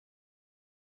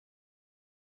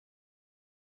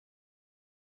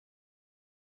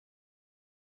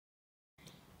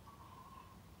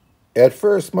At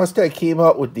first, Mustad came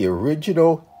out with the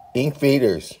original ink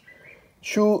Vaders.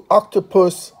 True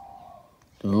octopus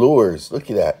lures. Look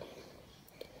at that.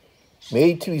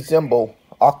 Made to resemble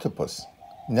octopus.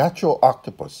 Natural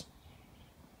octopus.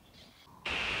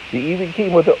 They even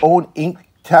came with their own ink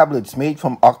tablets made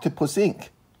from octopus ink.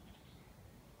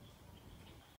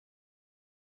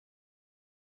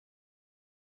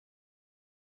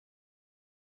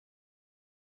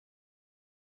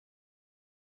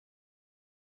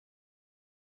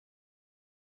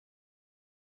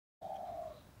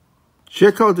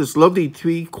 Check out this lovely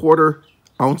 3/4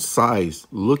 ounce size.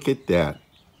 Look at that.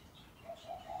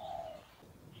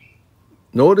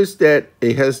 Notice that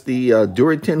it has the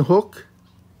Duratin hook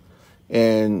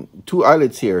and two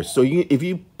eyelets here. So if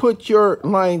you put your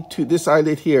line to this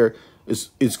eyelet here,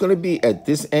 it's going to be at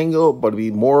this angle, but it'll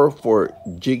be more for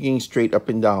jigging straight up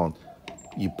and down.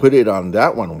 You put it on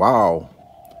that one, wow.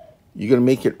 You're going to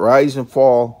make it rise and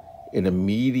fall in a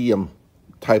medium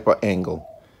type of angle.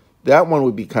 That one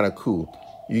would be kind of cool.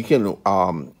 You can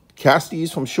cast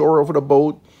these from shore over the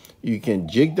boat. You can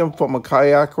jig them from a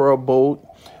kayak or a boat.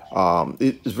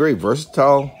 It's very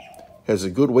versatile, has a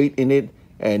good weight in it,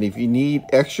 and if you need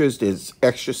extras, there's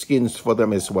extra skins for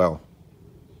them as well.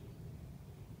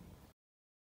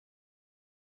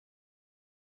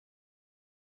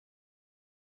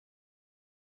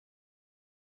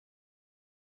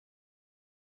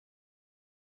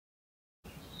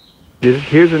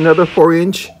 Here's another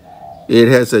 4-inch. It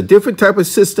has a different type of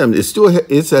system.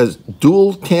 It has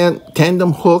dual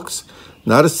tandem hooks,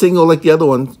 not a single like the other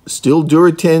one. Still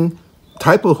Duratin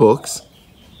type of hooks.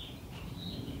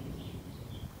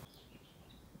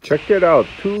 Check that out.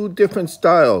 Two different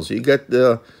styles. You got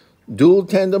the dual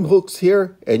tandem hooks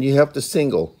here, and you have the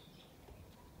single.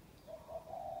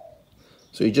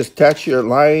 So you just attach your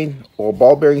line or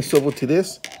ball bearing swivel to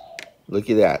this. Look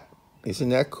at that. Isn't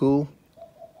that cool?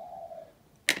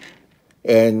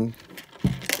 And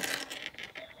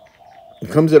it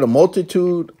comes in a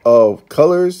multitude of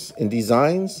colors and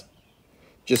designs.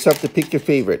 Just have to pick your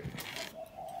favorite.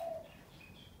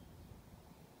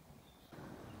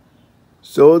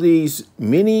 So these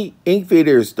mini ink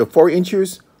Vaders, the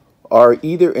 4-inchers, are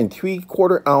either in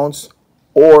 3/4 ounce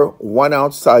or 1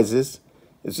 ounce sizes.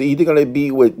 It's either going to be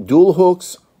with dual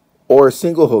hooks or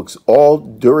single hooks, all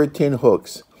Duratin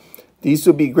hooks. These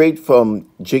would be great from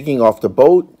jigging off the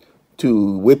boat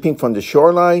to whipping from the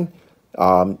shoreline.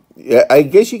 I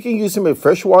guess you can use them in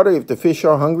freshwater if the fish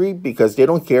are hungry because they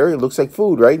don't care. It looks like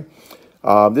food, right?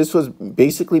 This was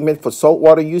basically meant for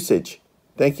saltwater usage.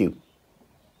 Thank you.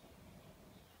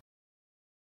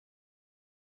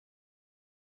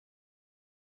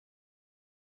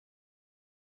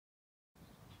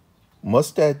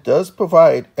 Mustad does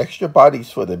provide extra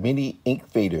bodies for the mini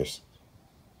ink Vaders.